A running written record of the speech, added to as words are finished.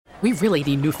We really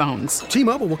need new phones.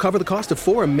 T-Mobile will cover the cost of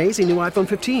 4 amazing new iPhone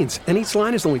 15s, and each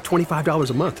line is only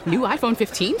 $25 a month. New iPhone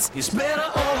 15s? It's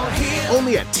better over here.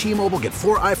 Only at T-Mobile, get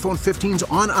 4 iPhone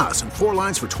 15s on us and 4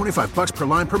 lines for $25 per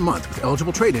line per month with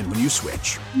eligible trade-in when you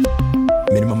switch.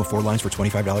 Minimum of 4 lines for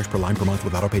 $25 per line per month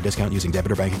with autopay discount using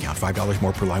debit or bank account. $5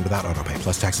 more per line without autopay,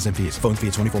 plus taxes and fees. Phone fee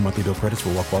at 24 monthly bill credits for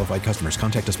well-qualified customers.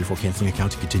 Contact us before canceling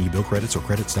account to continue bill credits or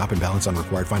credit stop and balance on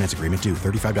required finance agreement due.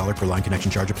 $35 per line connection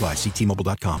charge applies. See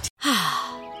T-Mobile.com.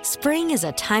 Spring is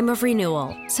a time of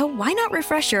renewal, so why not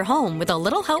refresh your home with a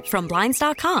little help from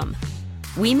Blinds.com?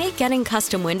 We make getting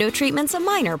custom window treatments a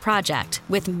minor project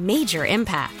with major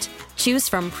impact. Choose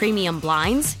from premium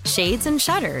blinds, shades, and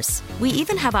shutters. We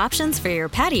even have options for your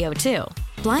patio, too.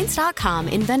 Blinds.com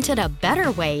invented a better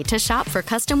way to shop for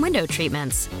custom window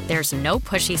treatments. There's no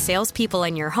pushy salespeople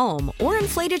in your home or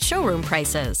inflated showroom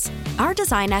prices. Our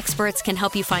design experts can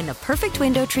help you find the perfect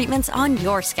window treatments on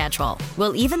your schedule.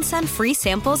 We'll even send free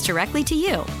samples directly to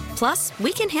you. Plus,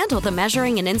 we can handle the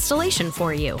measuring and installation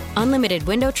for you. Unlimited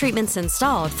window treatments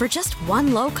installed for just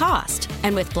one low cost.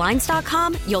 And with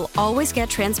Blinds.com, you'll always get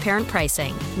transparent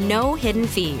pricing. No hidden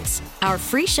fees. Our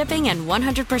free shipping and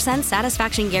 100%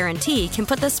 satisfaction guarantee can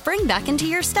put the spring back into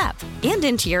your step and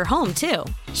into your home, too.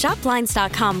 Shop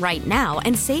Blinds.com right now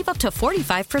and save up to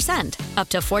 45%. Up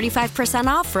to 45%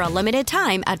 off for a limited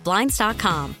time at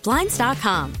Blinds.com.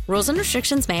 Blinds.com. Rules and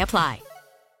restrictions may apply.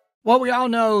 Well, we all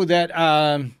know that,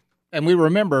 and we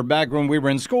remember back when we were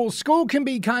in school can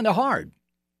be kind of hard.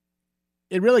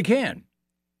 It really can.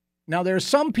 Now, there are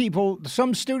some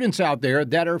students out there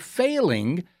that are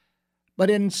failing, but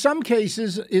in some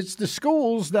cases, it's the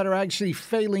schools that are actually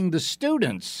failing the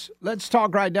students. Let's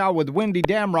talk right now with Wendy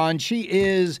Damron. She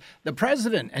is the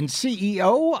president and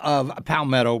CEO of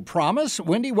Palmetto Promise.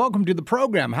 Wendy, welcome to the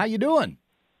program. How you doing?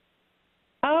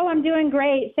 Oh, I'm doing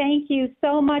great. Thank you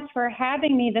so much for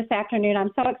having me this afternoon.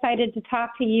 I'm so excited to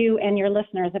talk to you and your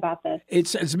listeners about this.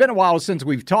 It's been a while since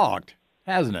we've talked,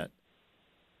 hasn't it?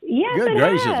 Yes, Good it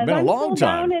gracious, has. it's been a long I'm still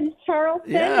time. Down in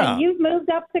Charleston, Yeah. and you've moved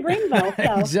up to Greenville.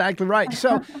 So. Exactly right.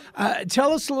 So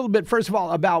tell us a little bit, first of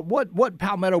all, about what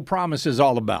Palmetto Promise is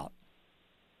all about.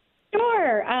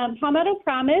 Sure. Palmetto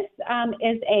Promise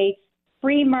is a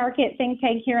free market think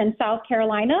tank here in South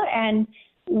Carolina, and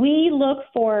we look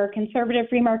for conservative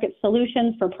free market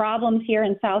solutions for problems here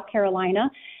in South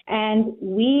Carolina. And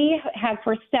we have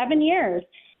for 7 years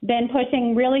been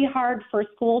pushing really hard for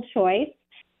school choice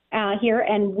here,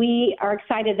 and we are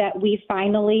excited that we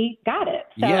finally got it.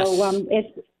 So Yes.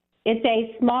 It's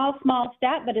a small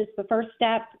step, but it's the first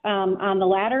step on the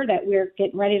ladder that we're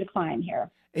getting ready to climb here.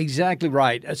 Exactly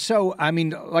right. So, I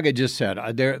mean, like I just said,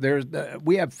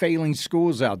 we have failing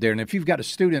schools out there, and if you've got a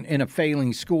student in a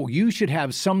failing school, you should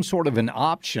have some sort of an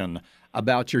option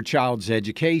about your child's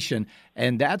education,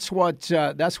 and that's what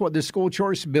the school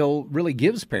choice bill really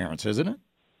gives parents, isn't it?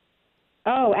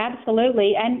 Oh,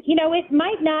 absolutely. And, it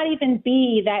might not even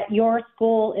be that your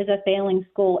school is a failing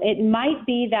school. It might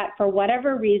be that for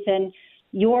whatever reason,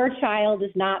 your child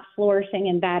is not flourishing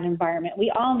in that environment.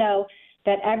 We all know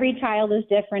that every child is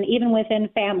different, even within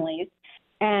families.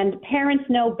 And parents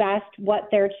know best what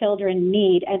their children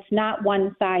need. It's not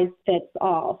one size fits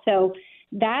all. So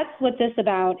that's what this is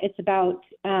about. It's about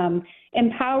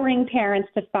empowering parents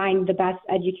to find the best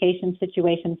education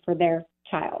situation for their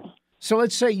child. So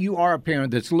let's say you are a parent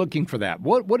that's looking for that.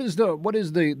 What is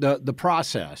the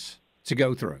process to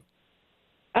go through?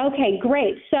 Okay,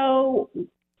 great. So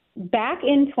back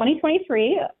in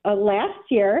 2023, last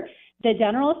year, the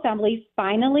General Assembly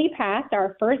finally passed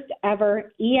our first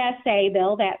ever ESA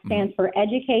bill that stands for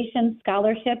Education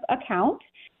Scholarship Account.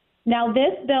 Now,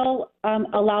 this bill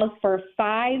allows for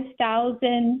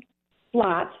 5,000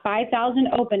 slots, 5,000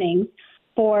 openings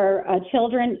for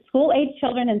school-age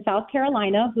children in South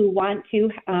Carolina who want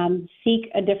to seek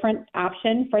a different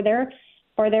option for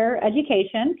their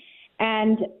education.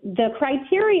 And the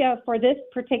criteria for this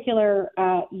particular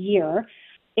year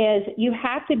is you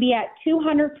have to be at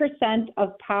 200%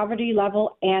 of poverty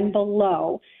level and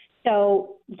below.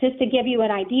 So just to give you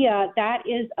an idea, that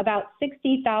is about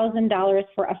 $60,000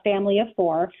 for a family of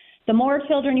 4. The more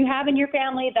children you have in your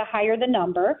family, the higher the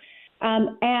number.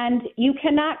 And you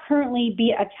cannot currently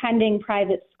be attending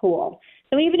private school.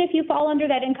 So even if you fall under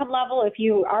that income level, if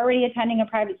you're already attending a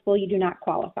private school, you do not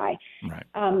qualify.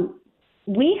 Right.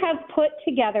 We have put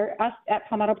together, us at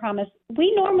Palmetto Promise,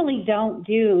 we normally don't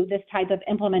do this type of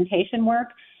implementation work,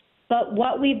 but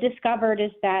what we've discovered is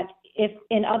that if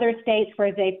in other states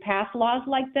where they've passed laws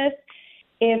like this,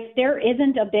 if there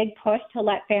isn't a big push to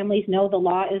let families know the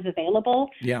law is available,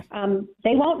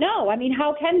 they won't know. I mean,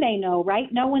 how can they know, right?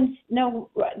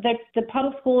 The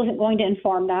public school isn't going to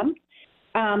inform them.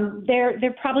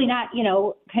 they're probably not,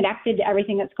 connected to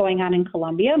everything that's going on in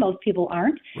Columbia. Most people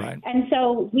aren't. Right. And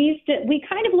so we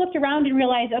kind of looked around and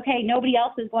realized, okay, nobody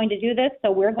else is going to do this,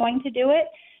 so we're going to do it.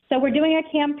 So we're doing a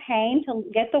campaign to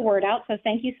get the word out. So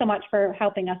thank you so much for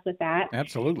helping us with that.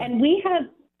 Absolutely. And we have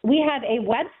a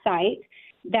website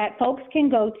that folks can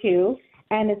go to,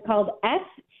 and it's called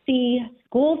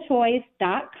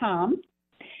scschoolchoice.com.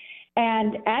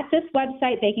 And at this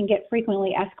website, they can get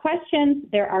frequently asked questions.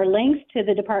 There are links to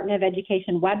the Department of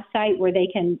Education website where they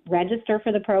can register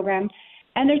for the program.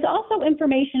 And there's also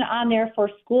information on there for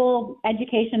school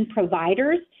education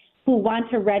providers who want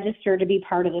to register to be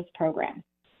part of this program.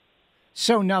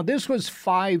 So now this was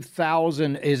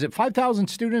 5,000. Is it 5,000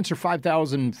 students or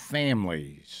 5,000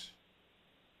 families?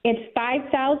 It's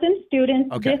 5,000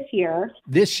 students this year.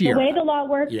 This year. The way the law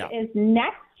works is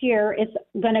next year it's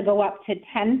going to go up to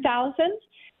 10,000,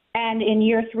 and in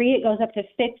year 3 it goes up to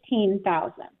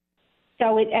 15,000.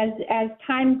 So as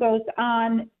time goes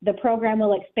on, the program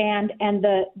will expand, and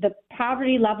the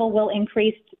poverty level will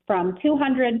increase from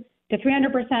 200 to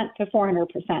 300% to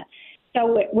 400%.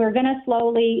 So we're going to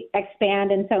slowly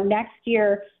expand, and so next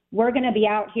year we're going to be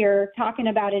out here talking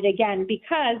about it again,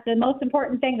 because the most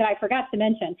important thing that I forgot to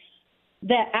mention,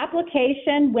 the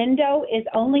application window is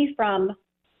only from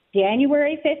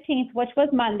January 15th, which was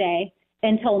Monday,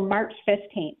 until March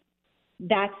 15th.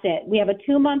 That's it. We have a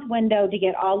 2-month window to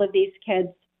get all of these kids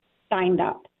signed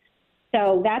up.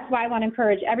 So that's why I want to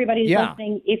encourage everybody who's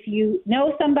listening. If you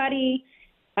know somebody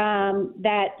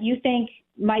that you think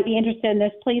might be interested in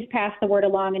this, please pass the word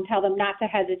along and tell them not to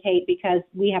hesitate, because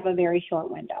we have a very short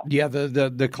window. Yeah,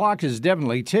 the clock is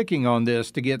definitely ticking on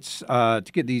this to get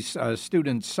these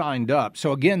students signed up.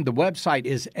 So again, the website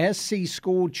is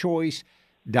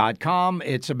scschoolchoice.com.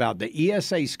 It's about the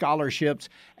ESA scholarships,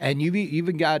 and you've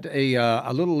even got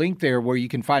a little link there where you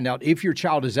can find out if your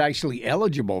child is actually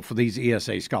eligible for these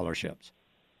ESA scholarships.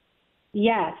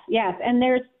 Yes, and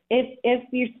if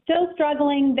you're still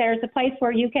struggling, there's a place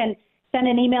where you can send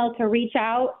an email to reach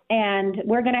out, and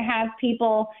we're going to have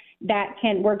people that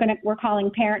we're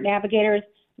calling parent navigators.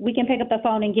 We can pick up the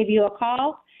phone and give you a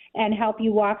call and help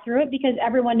you walk through it, because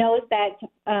everyone knows that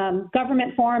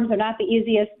government forms are not the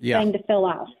easiest thing to fill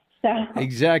out. So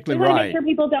exactly we want to right. make sure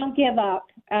people don't give up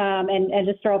and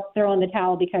just throw in the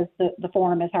towel because the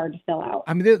form is hard to fill out.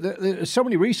 I mean, there's so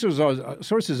many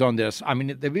sources on this. I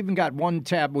mean, they've even got one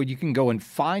tab where you can go and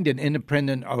find an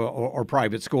independent or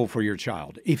private school for your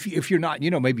child. If you're not,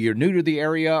 maybe you're new to the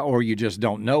area or you just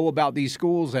don't know about these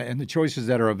schools and the choices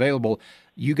that are available,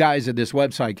 you guys at this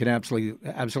website can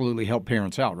absolutely help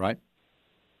parents out, right?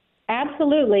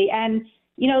 Absolutely. And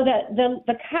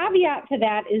the caveat to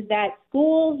that is that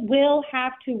schools will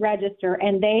have to register,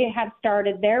 and they have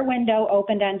started. Their window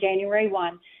opened on January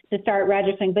 1 to start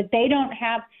registering, but they don't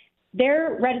have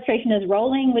their registration is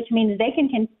rolling, which means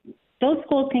those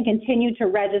schools can continue to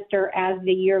register as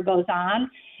the year goes on.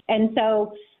 And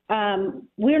so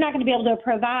we're not going to be able to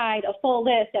provide a full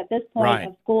list at this point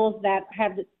of schools that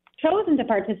have chosen to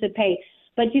participate,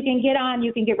 but you can get on,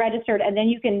 you can get registered, and then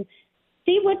you can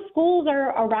see what schools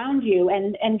are around you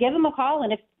and give them a call.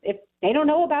 And if they don't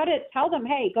know about it, tell them,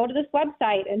 hey, go to this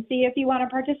website and see if you want to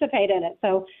participate in it.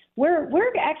 So we're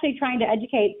actually trying to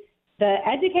educate the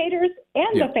educators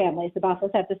and the families about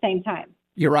this at the same time.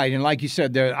 You're right. And like you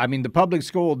said, the public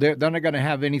school, they're not going to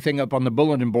have anything up on the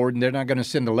bulletin board, and they're not going to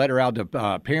send a letter out to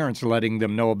parents letting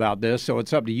them know about this. So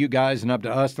it's up to you guys and up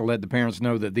to us to let the parents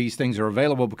know that these things are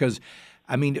available, because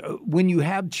when you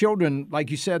have children,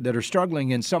 like you said, that are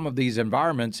struggling in some of these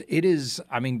environments, it is,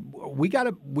 we got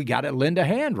to lend a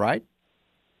hand, right?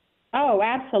 Oh,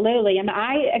 absolutely. And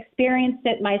I experienced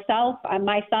it myself.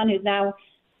 My son, who's now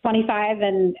 25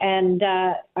 and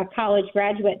a college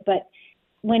graduate, but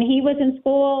when he was in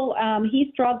school,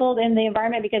 he struggled in the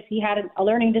environment because he had a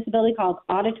learning disability called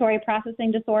auditory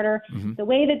processing disorder. Mm-hmm. The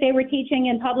way that they were teaching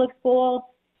in public school,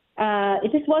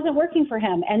 it just wasn't working for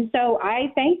him. And so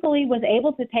I thankfully was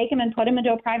able to take him and put him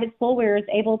into a private school where he was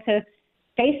able to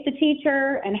face the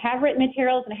teacher and have written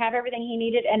materials and have everything he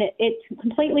needed. And it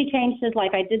completely changed his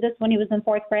life. I did this when he was in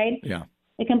 4th grade. Yeah.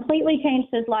 It completely changed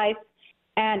his life.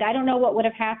 And I don't know what would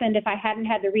have happened if I hadn't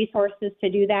had the resources to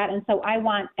do that. And so I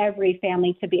want every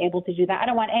family to be able to do that. I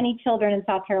don't want any children in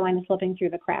South Carolina slipping through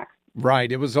the cracks. Right.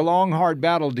 It was a long, hard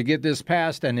battle to get this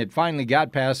passed, and it finally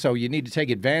got passed, so you need to take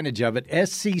advantage of it.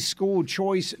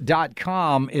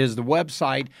 scschoolchoice.com is the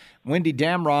website. Wendy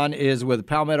Damron is with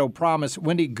Palmetto Promise.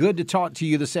 Wendy, good to talk to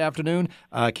you this afternoon.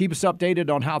 Keep us updated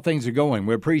on how things are going.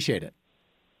 We appreciate it.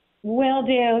 Will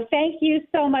do. Thank you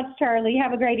so much, Charlie.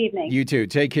 Have a great evening. You too.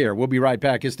 Take care. We'll be right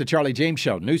back. It's the Charlie James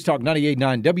Show. News Talk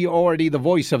 98.9 WORD, the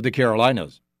voice of the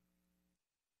Carolinas.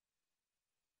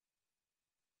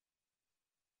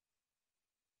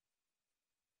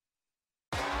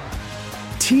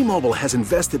 T-Mobile has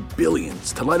invested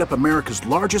billions to light up America's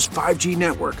largest 5G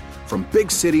network, from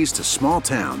big cities to small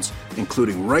towns,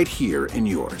 including right here in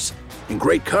yours. And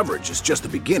great coverage is just the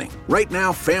beginning. Right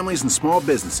now, families and small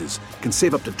businesses can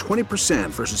save up to 20%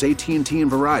 versus AT&T and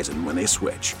Verizon when they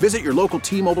switch. Visit your local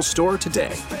T-Mobile store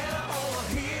today.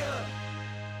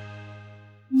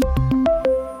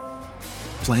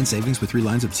 Plan savings with 3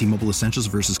 lines of T-Mobile Essentials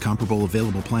versus comparable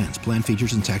available plans. Plan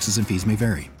features and taxes and fees may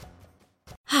vary.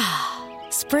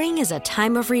 Spring is a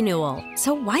time of renewal,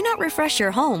 so why not refresh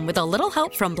your home with a little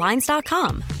help from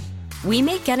Blinds.com? We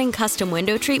make getting custom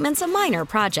window treatments a minor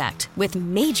project with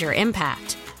major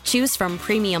impact. Choose from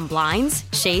premium blinds,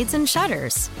 shades, and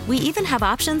shutters. We even have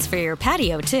options for your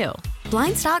patio, too.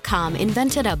 Blinds.com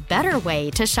invented a better way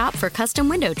to shop for custom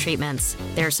window treatments.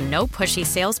 There's no pushy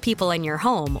salespeople in your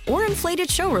home or inflated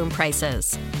showroom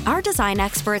prices. Our design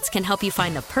experts can help you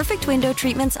find the perfect window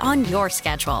treatments on your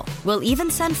schedule. We'll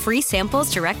even send free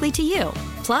samples directly to you.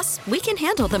 Plus, we can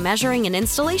handle the measuring and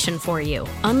installation for you.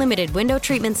 Unlimited window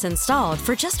treatments installed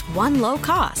for just one low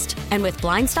cost. And with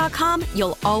Blinds.com,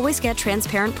 you'll always get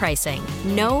transparent pricing.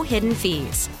 No hidden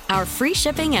fees. Our free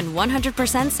shipping and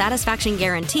 100% satisfaction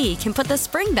guarantee can put the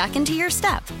spring back into your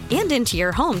step and into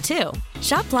your home, too.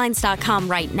 Shop Blinds.com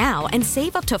right now and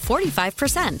save up to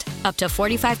 45%. Up to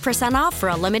 45% off for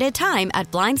a limited time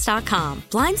at Blinds.com.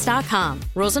 Blinds.com.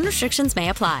 Rules and restrictions may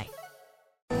apply.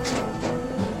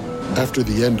 After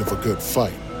the end of a good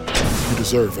fight, you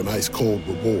deserve an ice-cold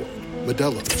reward.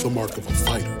 Modelo is the mark of a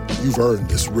fighter. You've earned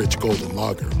this rich golden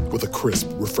lager with a crisp,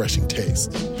 refreshing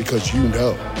taste. Because you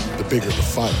know, the bigger the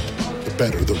fight, the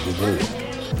better the reward.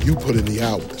 You put in the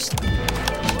hours,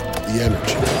 the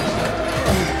energy,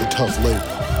 the tough labor.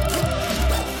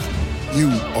 You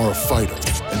are a fighter,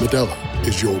 and Modelo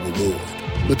is your reward.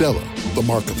 Modelo, the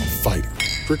mark of a fighter.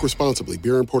 Drink responsibly.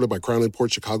 Beer imported by Crown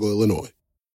Imports, Chicago, Illinois.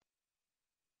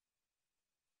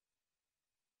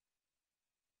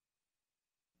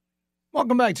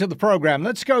 Welcome back to the program.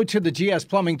 Let's go to the GS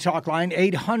Plumbing Talk Line,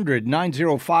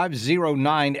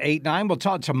 800-905-0989. We'll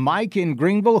talk to Mike in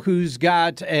Greenville, who's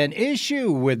got an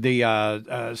issue with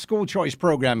the school choice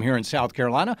program here in South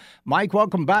Carolina. Mike,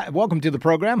 welcome back. Welcome to the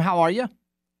program. How are you?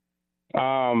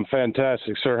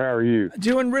 Fantastic, sir. How are you?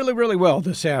 Doing really, really well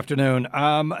this afternoon.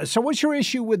 So what's your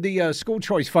issue with the school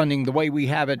choice funding the way we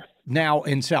have it now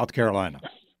in South Carolina?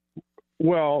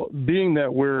 Well, being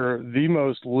that we're the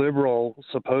most liberal,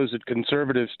 supposed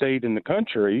conservative state in the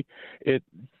country, it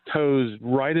toes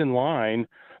right in line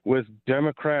with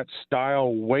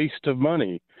Democrat-style waste of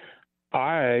money.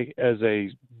 I, as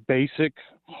a basic,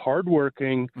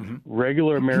 hardworking,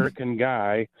 regular American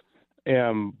guy,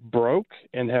 am broke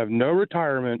and have no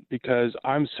retirement because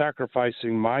I'm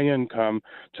sacrificing my income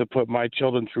to put my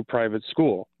children through private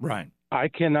school. Right. I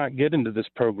cannot get into this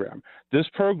program. This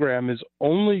program is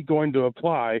only going to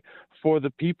apply for the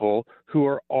people who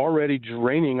are already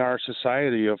draining our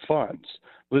society of funds.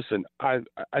 Listen, I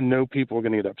know people are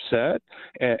going to get upset,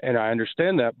 and I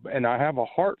understand that, and I have a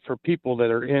heart for people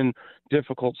that are in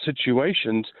difficult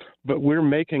situations, but we're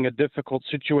making a difficult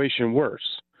situation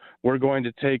worse. We're going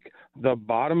to take the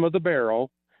bottom of the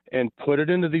barrel and put it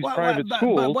into these private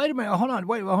schools. But wait a minute. Hold on.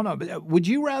 Would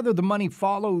you rather the money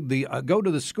follow go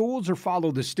to the schools or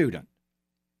follow the student?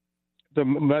 The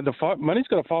money's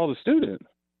going to follow the student.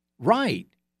 Right.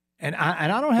 And I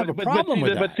don't have a problem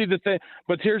with that. But see the thing.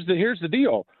 But here's the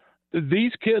deal.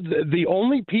 These kids, the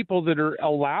only people that are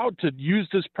allowed to use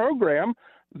this program,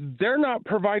 they're not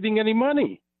providing any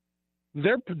money.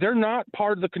 They're not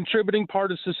part of the contributing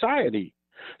part of society.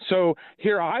 So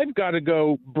here I've got to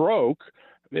go broke,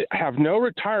 have no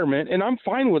retirement, and I'm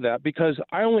fine with that because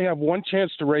I only have one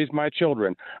chance to raise my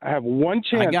children. I have one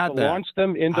chance to launch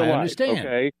them into life. I understand.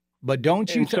 Okay? But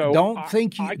don't you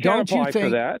think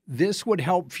this would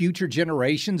help future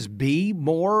generations be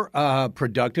more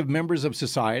productive members of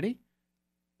society?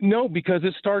 No, because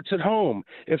it starts at home.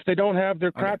 If they don't have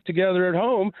their crap together at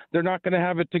home, they're not going to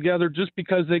have it together just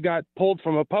because they got pulled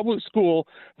from a public school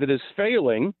that is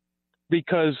failing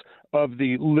because of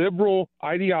the liberal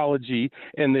ideology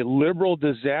and the liberal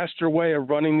disaster way of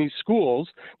running these schools,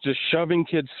 just shoving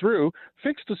kids through.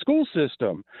 Fix the school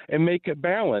system and make it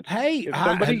balanced. Hey,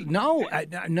 no,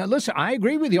 listen, I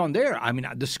agree with you on there. I mean,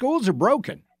 the schools are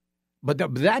broken, but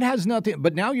that has nothing.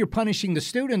 But now you're punishing the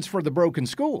students for the broken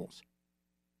schools.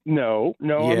 No,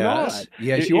 yes. I'm not.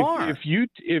 Yes, you are. If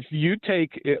you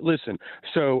take it, listen.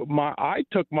 So I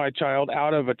took my child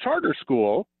out of a charter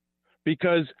school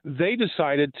because they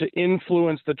decided to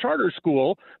influence the charter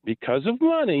school because of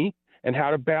money and how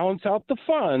to balance out the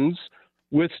funds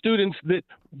with students that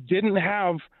didn't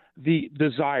have the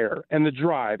desire and the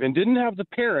drive and didn't have the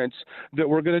parents that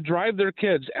were going to drive their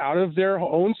kids out of their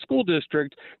own school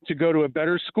district to go to a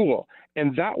better school.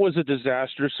 And that was a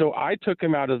disaster. So I took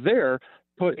him out of there,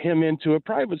 put him into a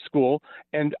private school,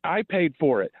 and I paid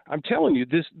for it. I'm telling you,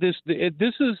 this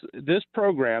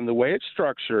program, the way it's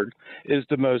structured, is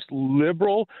the most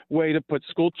liberal way to put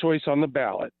school choice on the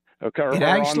ballot. Okay, on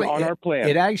our plan.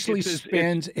 It actually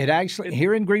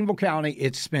here in Greenville County,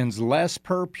 it spends less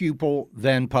per pupil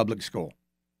than public school.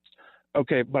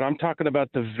 Okay, but I'm talking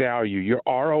about the value, your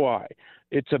ROI.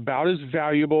 It's about as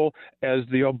valuable as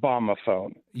the Obama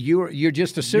phone. You're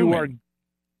just assuming.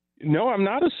 No, I'm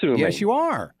not assuming. Yes, you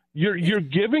are. You're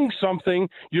giving something.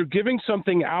 You're giving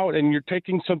something out, and you're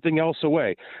taking something else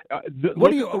away.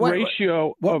 What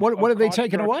are they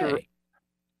taking away?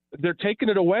 They're taking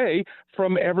it away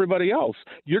from everybody else.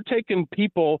 You're taking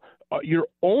people. You're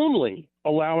only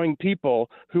allowing people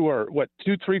who are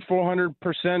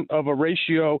 400% of a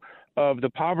ratio of the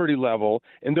poverty level,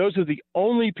 and those are the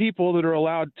only people that are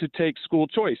allowed to take school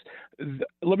choice.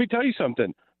 Let me tell you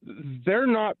something. They're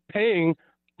not paying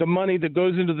the money that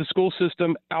goes into the school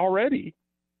system already.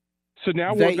 So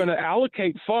now we're going to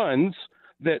allocate funds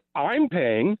that I'm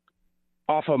paying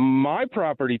off of my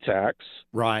property tax,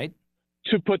 right,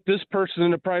 to put this person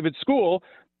in a private school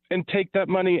and take that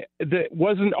money that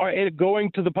wasn't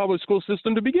going to the public school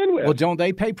system to begin with. Well, don't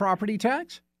they pay property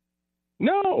tax?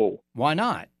 No. Why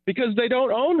not? Because they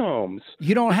don't own homes.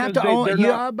 You don't have to own.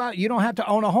 You don't have to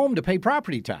own a home to pay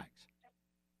property tax.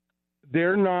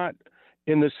 They're not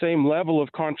in the same level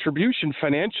of contribution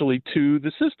financially to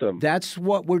the system. That's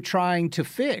what we're trying to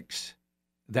fix.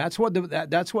 That's what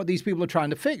these people are trying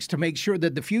to fix, to make sure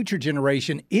that the future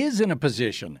generation is in a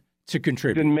position to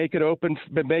contribute. Then make it open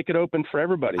for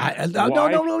everybody.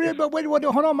 No. But wait,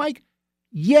 hold on, Mike.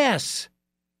 Yes,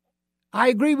 I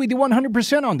agree with you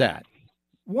 100% on that.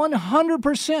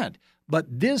 100%. But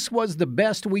this was the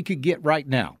best we could get right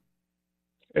now.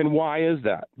 And why is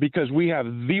that? Because we have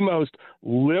the most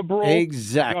liberal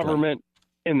government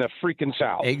in the freaking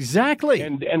South. Exactly.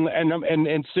 And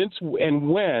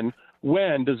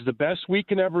when does the best we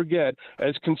can ever get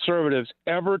as conservatives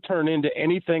ever turn into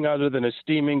anything other than a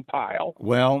steaming pile?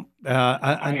 Well, listen,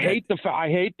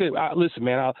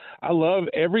 man, I love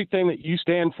everything that you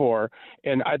stand for.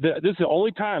 And this is the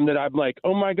only time that I'm like,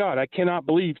 oh my God, I cannot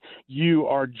believe you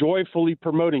are joyfully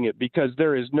promoting it, because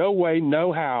there is no way,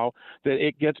 no how that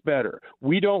it gets better.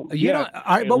 We don't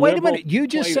but wait a minute. You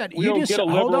just said,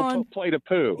 hold on. Plate of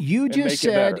poo. You just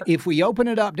said if we open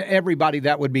it up to everybody,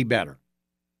 that would be better.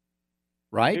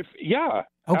 Right?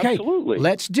 Okay. Absolutely.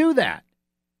 Let's do that.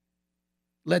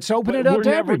 Let's open it up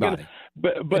to everybody.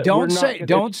 But don't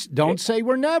say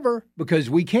we're never, because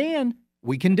we can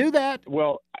do that.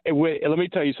 Well, wait, let me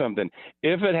tell you something.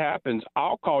 If it happens,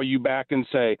 I'll call you back and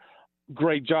say,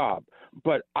 great job.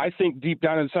 But I think deep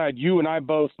down inside, you and I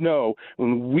both know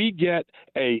when we get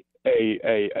a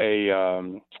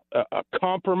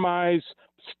compromise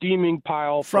steaming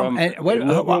pile hold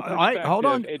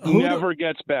on. It never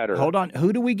gets better. Hold on.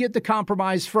 Who do we get the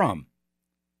compromise from?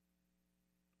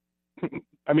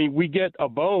 I mean, we get a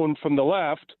bone from the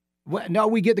left. Well, no,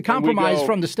 we get the compromise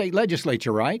from the state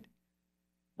legislature, right?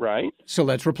 Right. So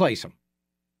let's replace them.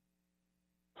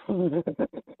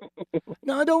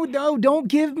 No, don't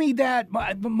give me that,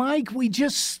 Mike. We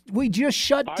just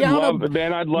shut down.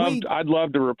 I'd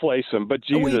love to replace him, but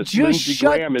Jesus, Lindsey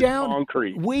Graham is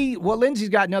concrete. Lindsey's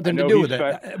got nothing to do with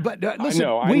it. But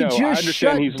listen, we just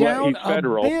shut down a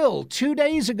bill 2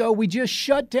 days ago. We just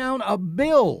shut down a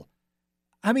bill.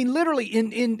 I mean, literally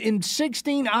in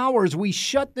 16 hours, we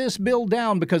shut this bill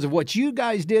down because of what you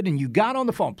guys did, and you got on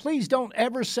the phone. Please don't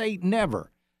ever say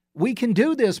never. We can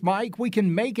do this, Mike. We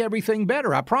can make everything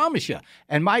better. I promise you.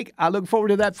 And, Mike, I look forward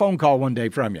to that phone call one day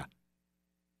from you.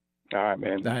 All right,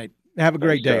 man. All right. Have a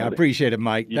great day. I appreciate it,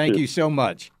 Mike. Thank you so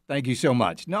much. Thank you so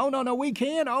much. No, we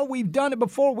can. Oh, we've done it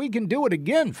before. We can do it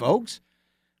again, folks.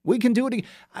 We can do it.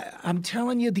 I'm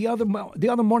telling you, the other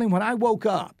morning when I woke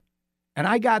up and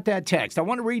I got that text, I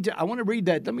want to read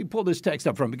that. Let me pull this text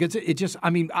up from, because it just,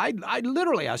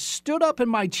 I stood up in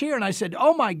my chair and I said,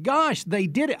 oh my gosh, they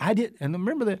did it. I did. And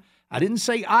remember that I didn't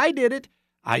say I did it.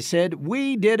 I said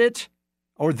we did it,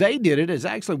 or they did it, is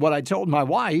actually what I told my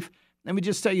wife. Let me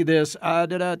just tell you this.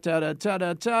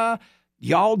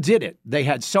 Y'all did it. They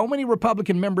had so many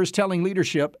Republican members telling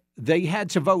leadership they had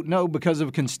to vote no because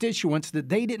of constituents that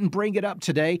they didn't bring it up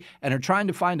today and are trying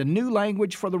to find a new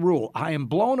language for the rule. I am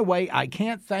blown away. I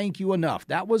can't thank you enough.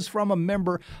 That was from a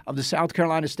member of the South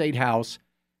Carolina State House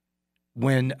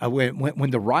when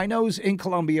the rhinos in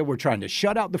Columbia were trying to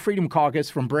shut out the Freedom Caucus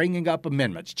from bringing up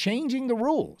amendments, changing the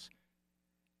rules.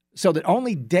 so that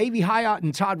only Davey Hyatt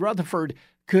and Todd Rutherford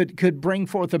could bring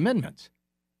forth amendments.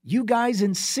 You guys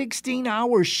in 16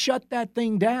 hours shut that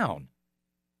thing down.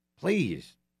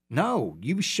 Please. No,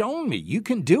 you've shown me you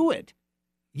can do it.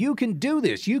 You can do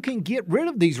this. You can get rid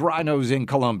of these rhinos in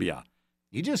Colombia.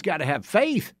 You just got to have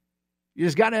faith. You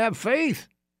just got to have faith.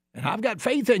 And I've got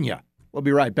faith in you. We'll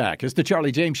be right back. It's the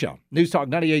Charlie James Show. News Talk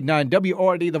 98.9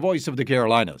 WORD, the voice of the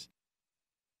Carolinas.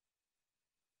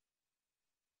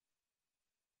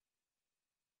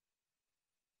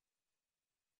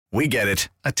 We get it.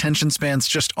 Attention spans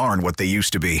just aren't what they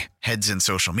used to be. Heads in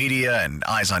social media and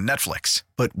eyes on Netflix.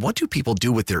 But what do people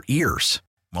do with their ears?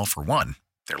 Well, for one,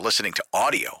 they're listening to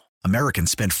audio. Americans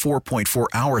spend 4.4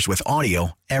 hours with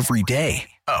audio every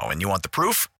day. Oh, and you want the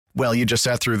proof? Well, you just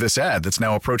sat through this ad that's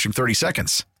now approaching 30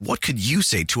 seconds. What could you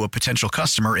say to a potential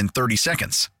customer in 30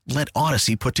 seconds? Let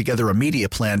Odyssey put together a media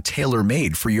plan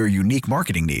tailor-made for your unique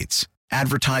marketing needs.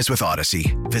 Advertise with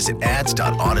Odyssey. Visit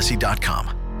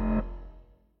ads.odyssey.com.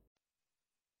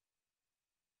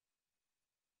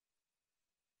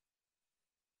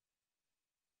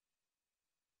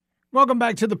 Welcome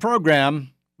back to the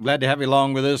program. Glad to have you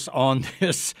along with us on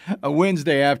this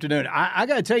Wednesday afternoon. I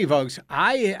got to tell you, folks,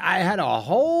 I had a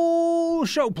whole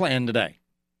show planned today.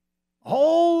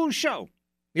 Whole show.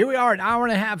 Here we are, an hour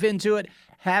and a half into it.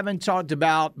 Haven't talked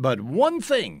about but one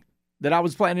thing that I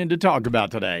was planning to talk about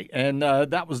today, and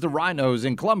that was the rhinos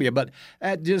in Colombia. But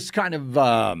just kind of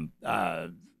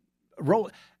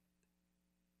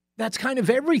that's kind of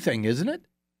everything, isn't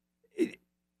it?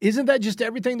 Isn't that just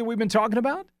everything that we've been talking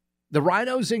about? The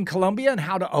rhinos in Colombia and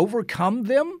how to overcome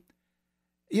them?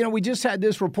 You know, we just had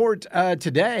this report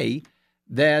today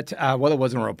that, well, it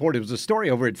wasn't a report. It was a story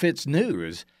over at Fitz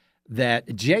News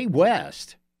that Jay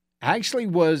West actually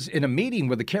was in a meeting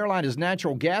with the Carolinas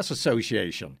Natural Gas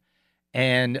Association.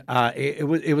 And it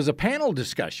was a panel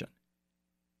discussion.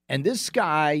 And this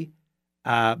guy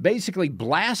basically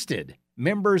blasted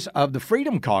members of the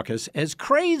Freedom Caucus as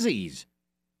crazies.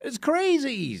 As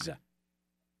crazies.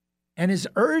 And is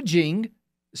urging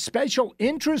special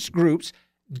interest groups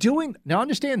now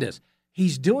understand this,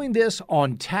 he's doing this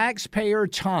on taxpayer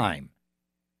time.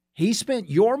 He spent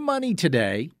your money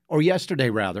today, or yesterday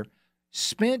rather,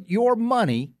 spent your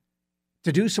money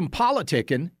to do some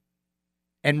politicking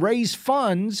and raise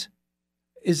funds.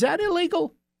 Is that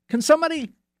illegal? Can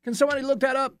somebody look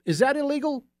that up? Is that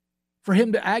illegal for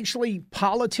him to actually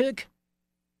politic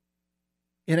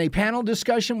in a panel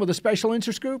discussion with a special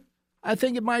interest group? I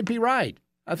think it might be right.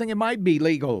 I think it might be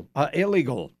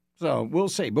illegal. So we'll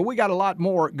see. But we got a lot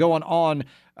more going on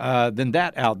than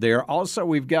that out there. Also,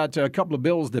 we've got a couple of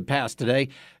bills that passed today.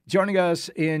 Joining us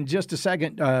in just a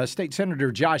second, State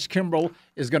Senator Josh Kimbrell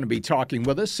is going to be talking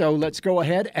with us. So let's go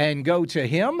ahead and go to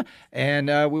him, and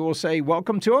we will say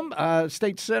welcome to him.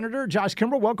 State Senator Josh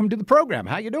Kimbrell, welcome to the program.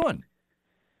 How you doing?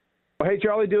 Well, hey,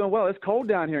 Charlie, doing well. It's cold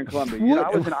down here in Columbia. You know,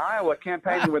 I was in Iowa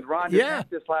campaigning with Ron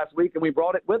DeSantis last week, and we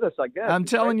brought it with us, I guess. I'm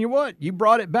telling you what, you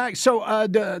brought it back. So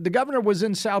the governor was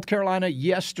in South Carolina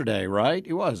yesterday, right?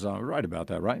 He was right about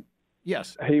that, right?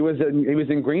 Yes. He was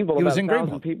in Greenville. He was in 1,000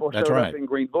 Greenville. people That's showed right. up in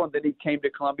Greenville, and then he came to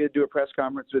Columbia to do a press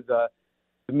conference with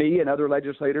me and other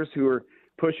legislators who were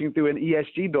pushing through an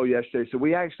ESG bill yesterday. So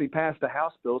we actually passed a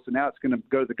House bill, so now it's going to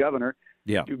go to the governor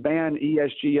to ban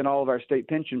ESG in all of our state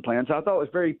pension plans. So I thought it was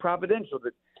very providential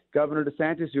that Governor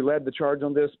DeSantis, who led the charge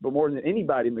on this, but more than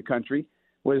anybody in the country,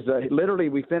 was literally,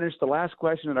 we finished the last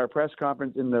question at our press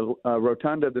conference in the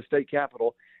rotunda of the state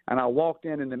capitol, and I walked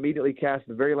in and immediately cast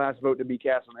the very last vote to be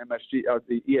cast on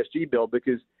the ESG bill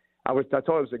because I told him,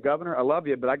 I was the governor, I love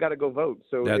you, but I got to go vote.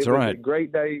 So That's it was right. a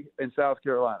great day in South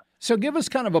Carolina. So give us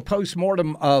kind of a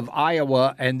postmortem of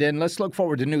Iowa, and then let's look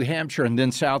forward to New Hampshire and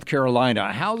then South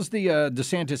Carolina. How's the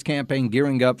DeSantis campaign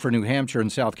gearing up for New Hampshire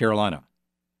and South Carolina?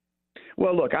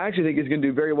 Well, look, I actually think he's going to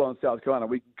do very well in South Carolina.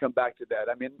 We can come back to that.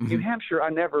 I mean, New Hampshire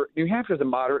is a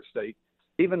moderate state.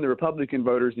 Even the Republican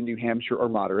voters in New Hampshire are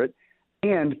moderate.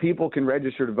 And people can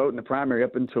register to vote in the primary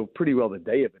up until pretty well the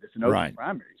day of it. It's an open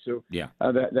primary. So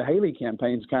the Haley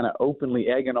campaign's kind of openly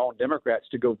egging on Democrats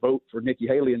to go vote for Nikki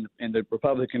Haley in the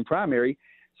Republican primary.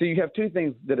 So you have two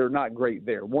things that are not great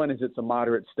there. One is it's a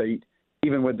moderate state,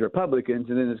 even with the Republicans,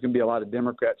 and then there's going to be a lot of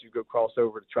Democrats who go cross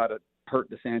over to try to hurt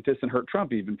DeSantis and hurt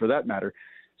Trump even, for that matter.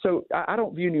 So I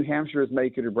don't view New Hampshire as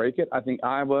make it or break it. I think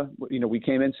Iowa, we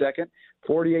came in second.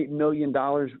 $48 million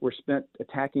were spent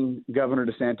attacking Governor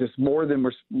DeSantis,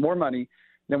 more money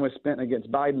than was spent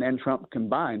against Biden and Trump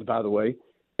combined, by the way.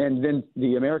 And then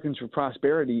the Americans for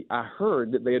Prosperity, I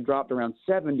heard that they had dropped around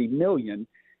 $70 million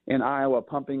in Iowa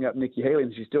pumping up Nikki Haley,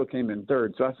 and she still came in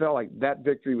third. So I felt like that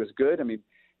victory was good. I mean,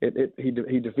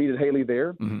 He defeated Haley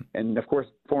there. And, of course,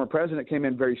 former president came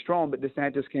in very strong, but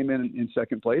DeSantis came in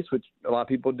second place, which a lot of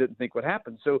people didn't think would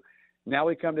happen. So now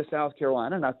we come to South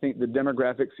Carolina, and I think the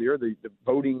demographics here, the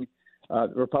voting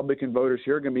Republican voters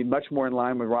here are going to be much more in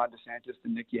line with Ron DeSantis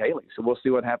than Nikki Haley. So we'll see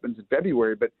what happens in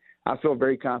February, but I feel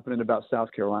very confident about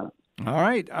South Carolina. All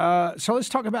right. So let's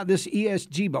talk about this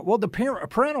ESG bill. Well, the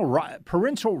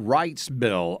parental rights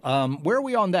bill, where are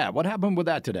we on that? What happened with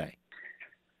that today?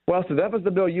 Well, so that was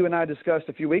the bill you and I discussed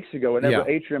a few weeks ago. Whenever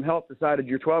Atrium Health decided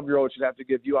your 12-year-old should have to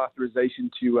give you authorization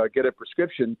to get a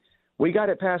prescription, we got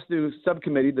it passed through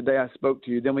subcommittee the day I spoke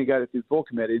to you. Then we got it through full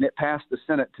committee, and it passed the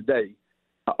Senate today.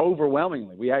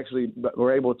 Overwhelmingly, we actually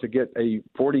were able to get a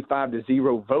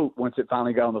 45-0 vote once it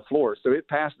finally got on the floor. So it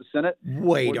passed the Senate.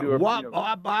 Wait, what?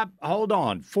 Hold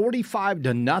on,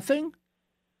 45-0?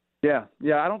 Yeah.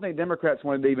 I don't think Democrats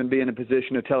wanted to even be in a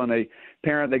position of telling a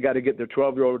parent they got to get their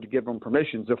 12-year-old to give them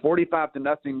permission. So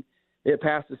 45-0, it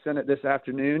passed the Senate this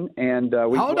afternoon, and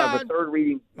we will have a third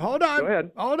reading. Hold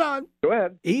on. Go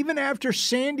ahead. Even after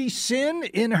Sandy Sin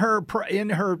in her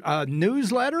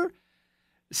newsletter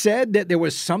said that there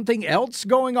was something else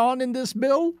going on in this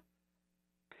bill?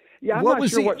 Yeah, I'm not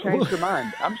sure what changed her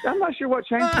mind. I'm not sure what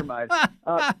changed her mind.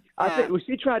 I think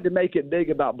she tried to make it big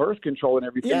about birth control and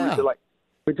everything. Yeah.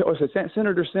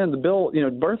 Senator Sin, the bill,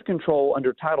 birth control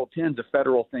under Title X is a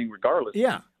federal thing regardless.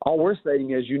 Yeah. All we're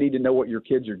saying is you need to know what your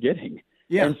kids are getting.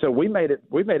 Yeah. And so we made it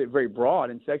very broad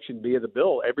in Section B of the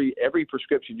bill. Every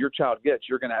prescription your child gets,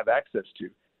 you're going to have access to.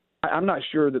 I'm not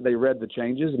sure that they read the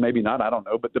changes. Maybe not. I don't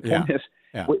know. But the point is,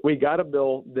 we got a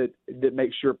bill that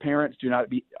makes sure parents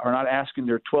are not asking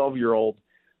their 12-year-old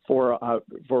for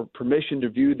permission to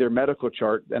view their medical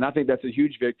chart. And I think that's a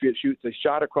huge victory. It shoots a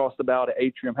shot across the bow to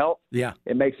Atrium Health. Yeah.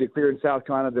 It makes it clear in South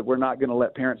Carolina that we're not going to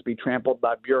let parents be trampled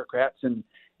by bureaucrats and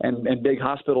big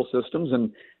hospital systems.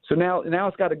 And so now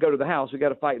it's got to go to the House. We got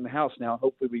to fight in the House now.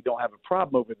 Hopefully we don't have a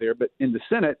problem over there. But in the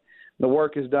Senate, the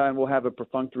work is done. We'll have a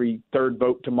perfunctory third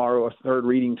vote tomorrow, a third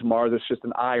reading tomorrow. That's just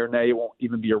an aye or nay. It won't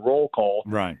even be a roll call.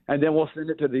 Right. And then we'll send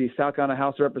it to the South Carolina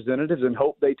House of Representatives and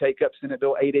hope they take up Senate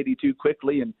Bill 882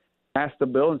 quickly and pass the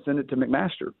bill and send it to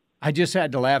McMaster. I just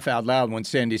had to laugh out loud when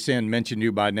Sandy Sin mentioned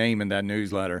you by name in that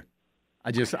newsletter.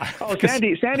 Sandy's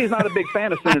not a big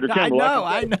fan of Senator Kimbrell.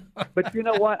 I know. But you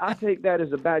know what? I take that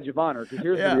as a badge of honor because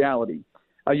here's the reality.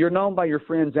 You're known by your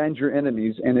friends and your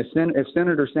enemies, and if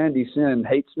Senator Sandy Sin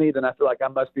hates me, then I feel like I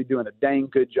must be doing a dang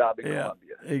good job in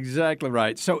Columbia. Exactly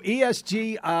right. So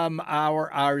ESG,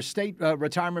 our state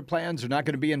retirement plans are not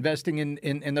going to be investing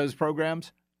in those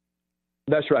programs?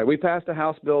 That's right. We passed a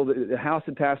House bill. The House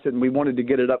had passed it, and we wanted to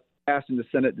get it passed in the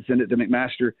Senate to send it to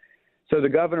McMaster. So the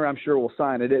governor, I'm sure, will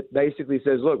sign it. It basically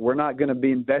says, look, we're not going to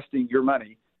be investing your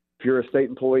money. If you're a state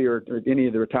employee or any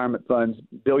of the retirement funds,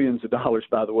 billions of dollars,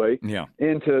 by the way,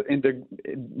 into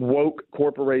woke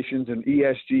corporations and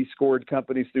ESG scored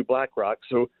companies through BlackRock.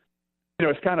 So,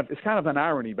 it's kind of an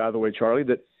irony, by the way, Charlie,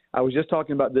 that I was just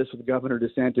talking about this with Governor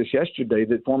DeSantis yesterday,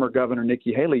 that former Governor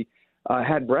Nikki Haley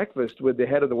had breakfast with the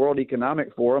head of the World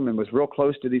Economic Forum and was real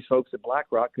close to these folks at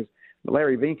BlackRock because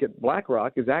Larry Vink at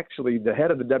BlackRock is actually the head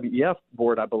of the WEF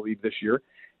board, I believe, this year.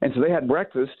 And so they had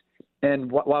breakfast.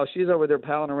 And while she's over there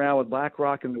palling around with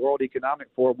BlackRock and the World Economic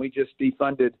Forum, we just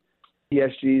defunded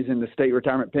ESGs in the state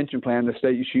retirement pension plan, the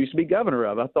state she used to be governor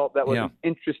of. I thought that was an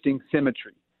interesting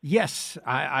symmetry. Yes,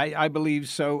 I believe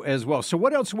so as well. So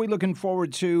what else are we looking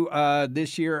forward to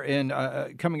this year in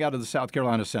coming out of the South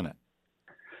Carolina Senate?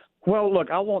 Well, look,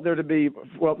 I want there to be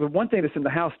 – well, the one thing that's in the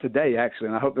House today, actually,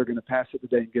 and I hope they're going to pass it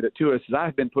today and get it to us, is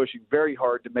I've been pushing very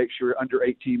hard to make sure under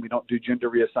 18 we don't do gender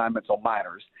reassignments on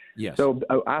minors. Yes. So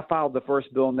I filed the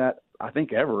first bill on that, I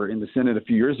think, ever in the Senate a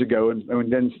few years ago,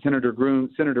 and then Senator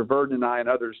Verdin and I and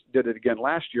others did it again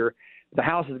last year. The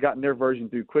House has gotten their version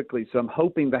through quickly, so I'm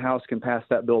hoping the House can pass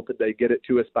that bill today, get it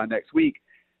to us by next week,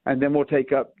 and then we'll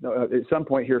take up at some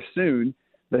point here soon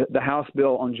the House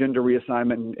bill on gender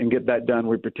reassignment and get that done.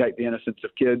 We protect the innocence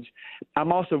of kids.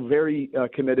 I'm also very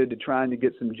committed to trying to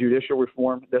get some judicial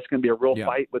reform. That's going to be a real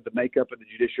fight with the makeup of the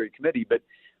Judiciary Committee, but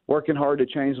working hard to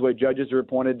change the way judges are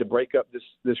appointed, to break up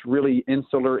this really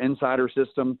insular insider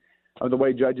system of the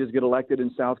way judges get elected in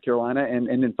South Carolina. And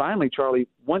then finally, Charlie,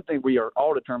 one thing we are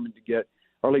all determined to get,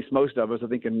 or at least most of us, I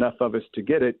think enough of us to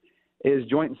get it, is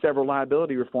joint and several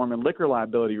liability reform and liquor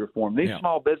liability reform. These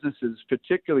small businesses,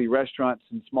 particularly restaurants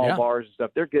and small bars and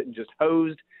stuff, they're getting just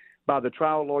hosed by the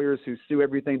trial lawyers who sue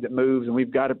everything that moves, and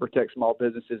we've got to protect small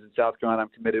businesses in South Carolina. I'm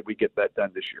committed we get that done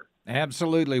this year.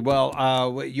 Absolutely.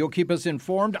 Well, you'll keep us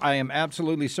informed. I am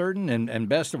absolutely certain, and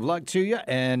best of luck to you.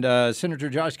 And Senator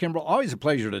Josh Kimbrell, always a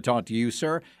pleasure to talk to you,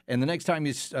 sir. And the next time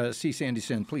you see Sandy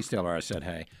Sin, please tell her I said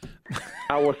hey.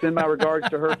 I will send my regards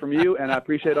to her from you, and I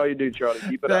appreciate all you do, Charlie.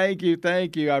 Keep it up.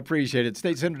 Thank you. I appreciate it.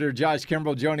 State Senator Josh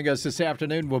Kimbrell joining us this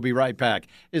afternoon. We'll be right back.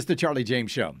 It's the Charlie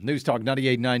James Show. News Talk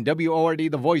 98.9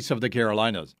 WORD, the voice of the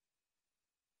Carolinas.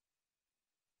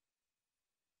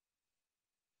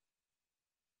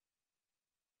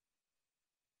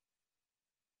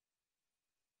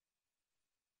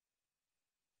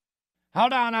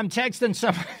 Hold on, I'm texting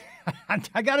somebody.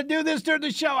 I got to do this during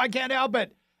the show. I can't help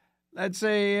it. Let's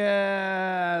see.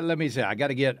 Let me see. I got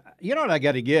to get, you know what I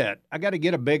got to get? I got to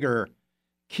get a bigger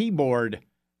keyboard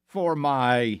for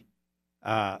my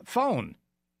phone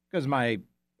because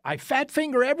I fat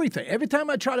finger everything. Every time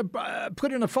I try to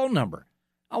put in a phone number,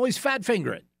 I always fat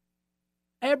finger it.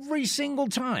 Every single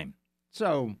time.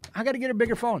 So I got to get a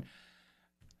bigger phone.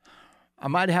 I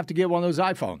might have to get one of those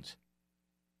iPhones.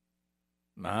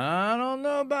 I don't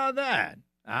know about that.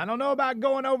 I don't know about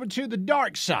going over to the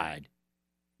dark side,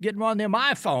 getting one of them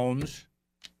iPhones.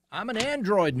 I'm an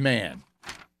Android man.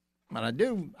 But I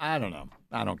don't know.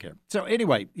 I don't care. So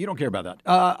anyway, you don't care about that.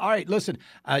 All right, listen,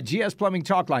 GS Plumbing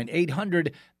Talk Line,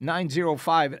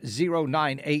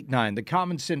 800-905-0989. The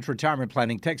Common Sense Retirement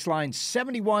Planning Text Line,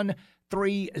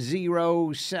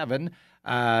 71307.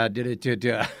 Let's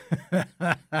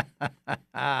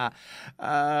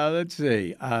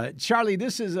see. Charlie,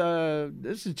 this is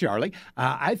Charlie.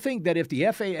 I think that if the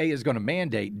FAA is going to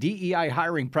mandate DEI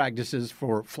hiring practices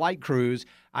for flight crews,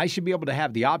 I should be able to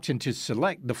have the option to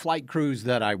select the flight crews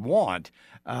that I want,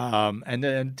 and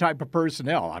then type of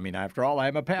personnel. I mean, after all,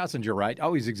 I'm a passenger, right?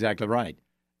 Oh, he's exactly right.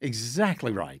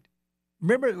 Exactly right.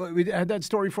 Remember, we had that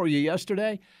story for you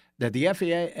yesterday? That the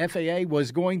FAA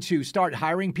was going to start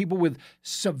hiring people with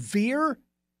severe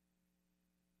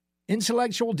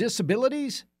intellectual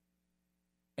disabilities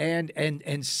and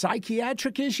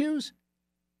psychiatric issues?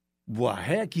 Well,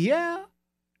 heck yeah.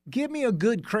 Give me a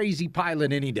good crazy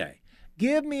pilot any day.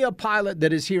 Give me a pilot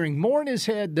that is hearing more in his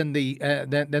head than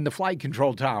the flight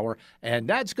control tower, and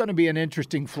that's going to be an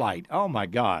interesting flight. Oh, my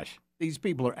gosh. These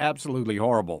people are absolutely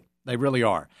horrible. They really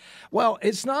are. Well,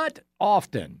 it's not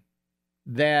often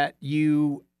that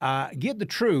you get the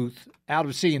truth out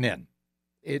of CNN.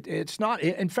 It's not.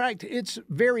 In fact, it's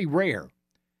very rare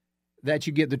that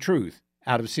you get the truth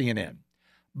out of CNN.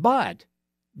 But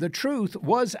the truth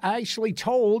was actually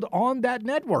told on that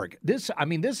network. This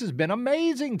has been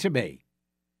amazing to me.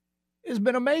 It's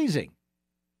been amazing.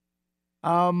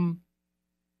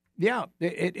 Yeah,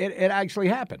 it actually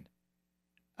happened.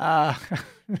 And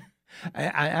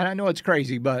I know it's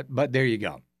crazy, but there you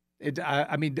go.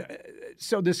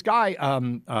 So this guy,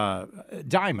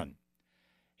 Diamond,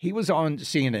 he was on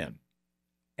CNN,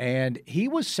 and he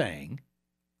was saying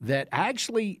that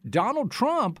actually Donald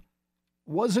Trump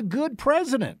was a good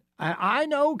president. I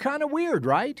know, kind of weird,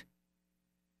 right?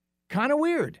 Kind of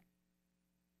weird.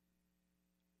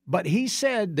 But he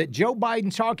said that Joe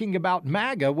Biden talking about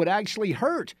MAGA would actually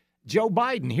hurt Joe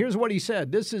Biden. Here's what he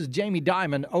said. This is Jamie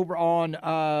Dimon over he's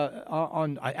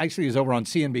over on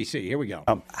CNBC. Here we go.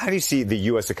 How do you see the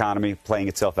U.S. economy playing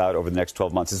itself out over the next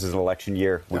 12 months? This is an election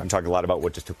year. We've been talking a lot about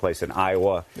what just took place in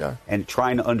Iowa and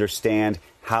trying to understand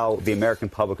how the American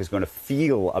public is going to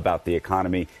feel about the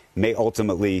economy may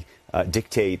ultimately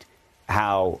dictate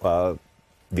how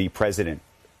the president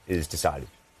is decided.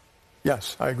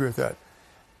 Yes, I agree with that.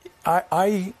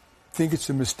 I think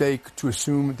it's a mistake to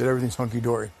assume that everything's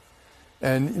hunky-dory.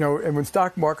 And, and when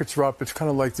stock markets are up, it's kind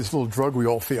of like this little drug we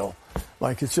all feel.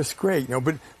 Like, it's just great,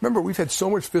 But remember, we've had so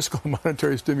much fiscal and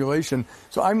monetary stimulation.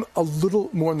 So I'm a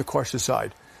little more on the cautious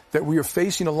side, that we are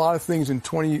facing a lot of things in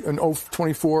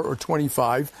 24 or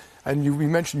 25. And we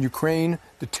mentioned Ukraine,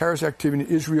 the terrorist activity in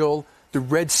Israel, the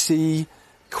Red Sea,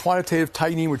 quantitative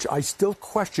tightening, which I still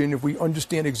question if we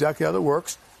understand exactly how that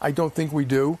works. I don't think we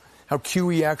do. How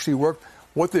QE actually worked,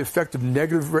 what the effect of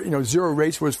negative, zero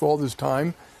rates was for all this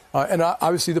time. And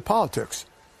obviously the politics.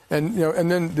 And, and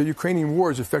then the Ukrainian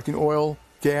war is affecting oil,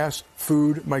 gas,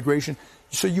 food, migration.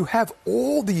 So you have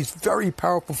all these very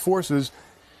powerful forces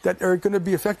that are going to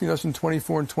be affecting us in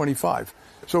 24 and 25.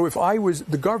 So if I was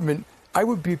the government, I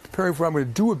would be preparing for what I'm going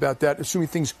to do about that, assuming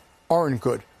things aren't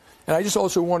good. And I just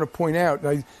also want to point out,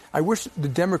 I wish the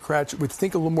Democrats would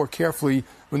think a little more carefully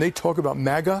when they talk about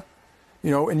MAGA,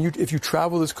 if you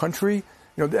travel this country,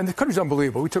 and the country's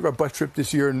unbelievable. We took our bus trip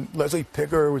this year, and Leslie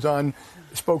Picker was on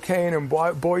Spokane and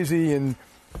Boise and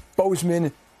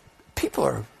Bozeman. People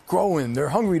are growing. They're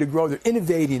hungry to grow. They're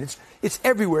innovating. It's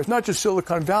everywhere. It's not just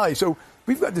Silicon Valley. So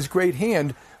we've got this great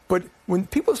hand. But when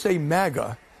people say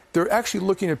MAGA, they're actually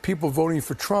looking at people voting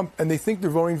for Trump, and they think they're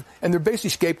voting, and they're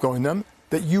basically scapegoating them,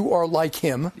 that you are like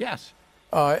him. Yes.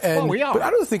 We are. But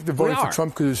I don't think they're voting for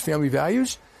Trump because of his family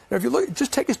values. Now, if you look,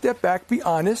 just take a step back, be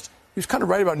honest. was kind of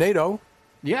right about NATO.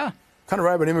 Yeah. Kind of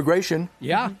right about immigration.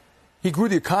 Yeah. He grew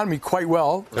the economy quite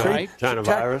well. Right. China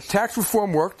virus. Tax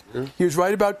reform worked. Mm-hmm. He was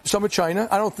right about some of China.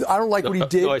 I don't like what he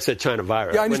did. No, I said China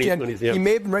virus. Yeah, I understand. He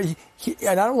may have been right.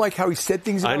 And I don't like how he said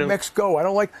things about Mexico. I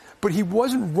don't like, but he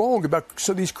wasn't wrong about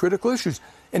some of these critical issues,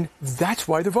 and that's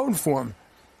why they're voting for him.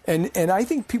 And I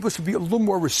think people should be a little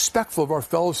more respectful of our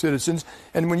fellow citizens.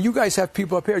 And when you guys have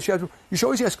people up here, you should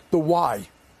always ask the why.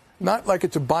 Not like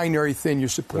it's a binary thing. You're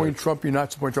supporting Trump, you're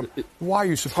not supporting Trump. Why are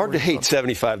you supporting Trump? Hard to hate Trump?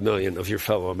 75 million of your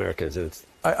fellow Americans.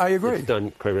 I agree. It's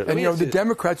done and, the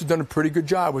Democrats have done a pretty good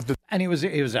job with the... And he was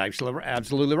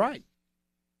absolutely right.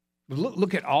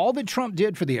 Look at all that Trump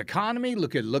did for the economy.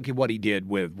 Look at what he did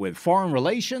with foreign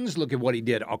relations. Look at what he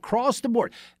did across the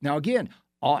board. Now, again,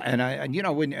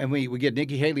 when we get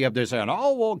Nikki Haley up there saying,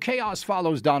 oh, well, chaos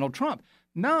follows Donald Trump.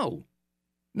 No.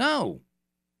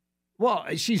 Well,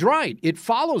 she's right. It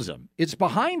follows him. It's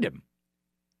behind him.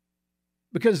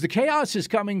 Because the chaos is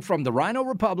coming from the Rhino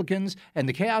Republicans and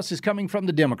the chaos is coming from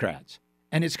the Democrats.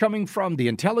 And it's coming from the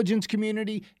intelligence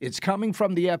community. It's coming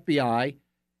from the FBI.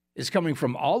 It's coming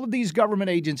from all of these government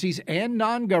agencies and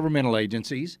non-governmental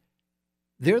agencies.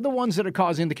 They're the ones that are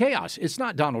causing the chaos. It's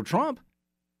not Donald Trump.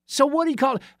 So what he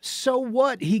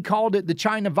called it the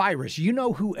China virus. You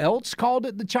know who else called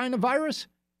it the China virus?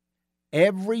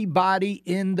 Everybody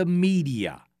in the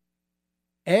media.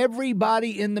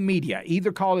 Everybody in the media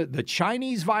either called it the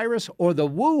Chinese virus or the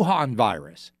Wuhan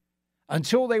virus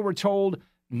until they were told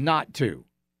not to.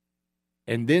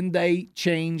 And then they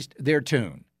changed their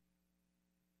tune.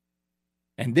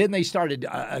 And then they started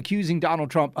accusing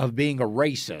Donald Trump of being a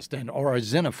racist or a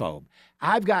xenophobe.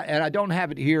 And I don't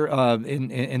have it here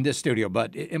in this studio,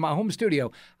 but in my home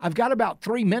studio, I've got about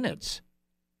 3 minutes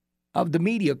of the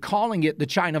media calling it the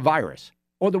China virus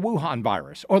or the Wuhan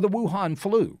virus or the Wuhan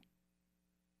flu.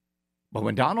 But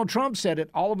when Donald Trump said it,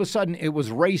 all of a sudden it was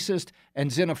racist and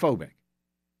xenophobic.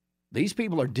 These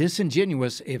people are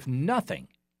disingenuous. If nothing,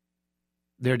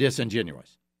 they're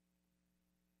disingenuous.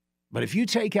 But if you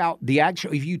take out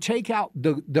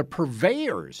the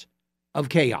purveyors of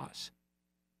chaos,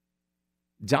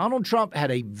 Donald Trump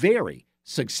had a very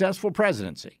successful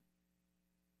presidency.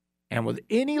 And with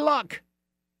any luck,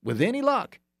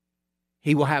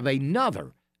 he will have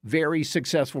another very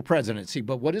successful presidency.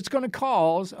 But what it's going to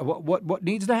cause, what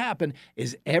needs to happen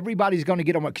is everybody's going to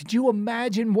get on. Could you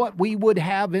imagine what we would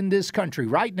have in this country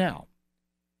right now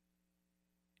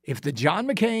if the John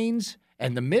McCains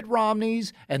and the Mitt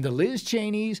Romneys and the Liz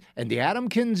Cheneys and the Adam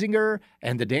Kinzinger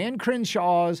and the Dan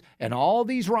Crenshaws and all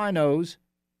these rhinos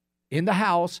in the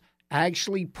House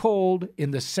actually pulled in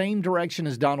the same direction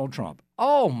as Donald Trump?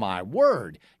 Oh, my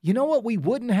word. You know what we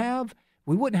wouldn't have?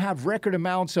 We wouldn't have record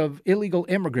amounts of illegal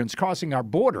immigrants crossing our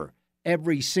border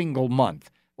every single month.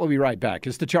 We'll be right back.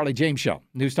 It's the Charlie James Show.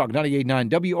 News Talk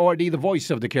 98.9 WORD, the voice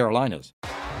of the Carolinas.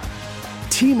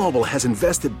 T-Mobile has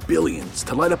invested billions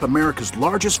to light up America's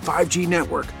largest 5G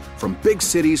network, from big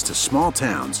cities to small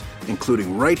towns,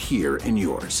 including right here in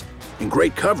yours. And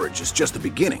great coverage is just the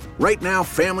beginning. Right now,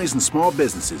 families and small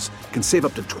businesses can save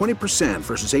up to 20%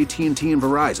 versus AT&T and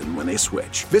Verizon when they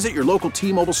switch. Visit your local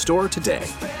T-Mobile store today.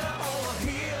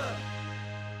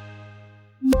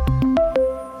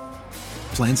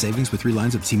 Plan savings with 3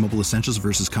 lines of T-Mobile Essentials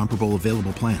versus comparable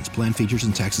available plans. Plan features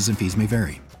and taxes and fees may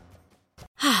vary.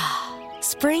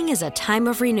 Spring is a time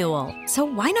of renewal, so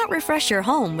why not refresh your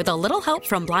home with a little help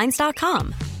from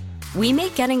Blinds.com? We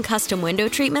make getting custom window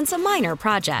treatments a minor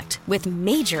project with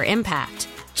major impact.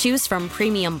 Choose from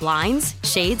premium blinds,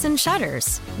 shades, and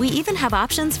shutters. We even have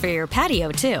options for your patio,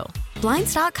 too.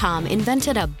 Blinds.com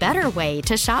invented a better way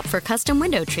to shop for custom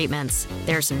window treatments.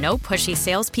 There's no pushy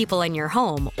salespeople in your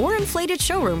home or inflated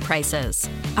showroom prices.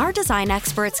 Our design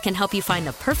experts can help you find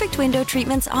the perfect window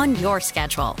treatments on your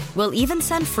schedule. We'll even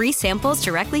send free samples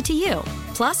directly to you.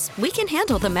 Plus, we can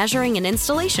handle the measuring and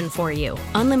installation for you.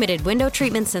 Unlimited window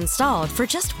treatments installed for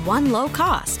just one low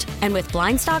cost. And with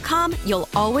Blinds.com, you'll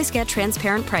always get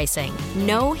transparent pricing.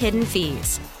 No hidden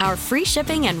fees. Our free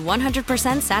shipping and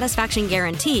 100% satisfaction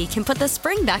guarantee can put the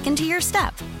spring back into your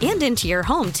step and into your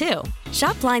home, too.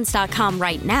 Shop Blinds.com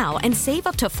right now and save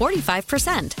up to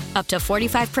 45%. Up to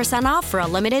 45% off for a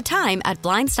limited time at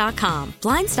Blinds.com.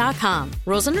 Blinds.com.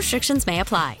 Rules and restrictions may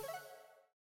apply.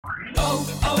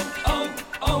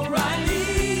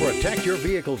 O'Reilly. Protect your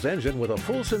vehicle's engine with a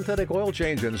full synthetic oil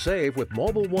change and save with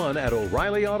Mobile One at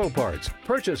O'Reilly Auto Parts.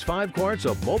 Purchase 5 quarts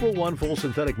of Mobile One full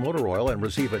synthetic motor oil and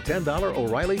receive a $10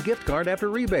 O'Reilly gift card after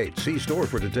rebate. See store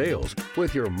for details.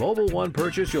 With your Mobile One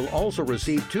purchase, you'll also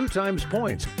receive 2 times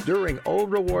points during O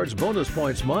Rewards Bonus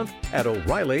Points Month at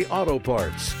O'Reilly Auto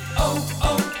Parts.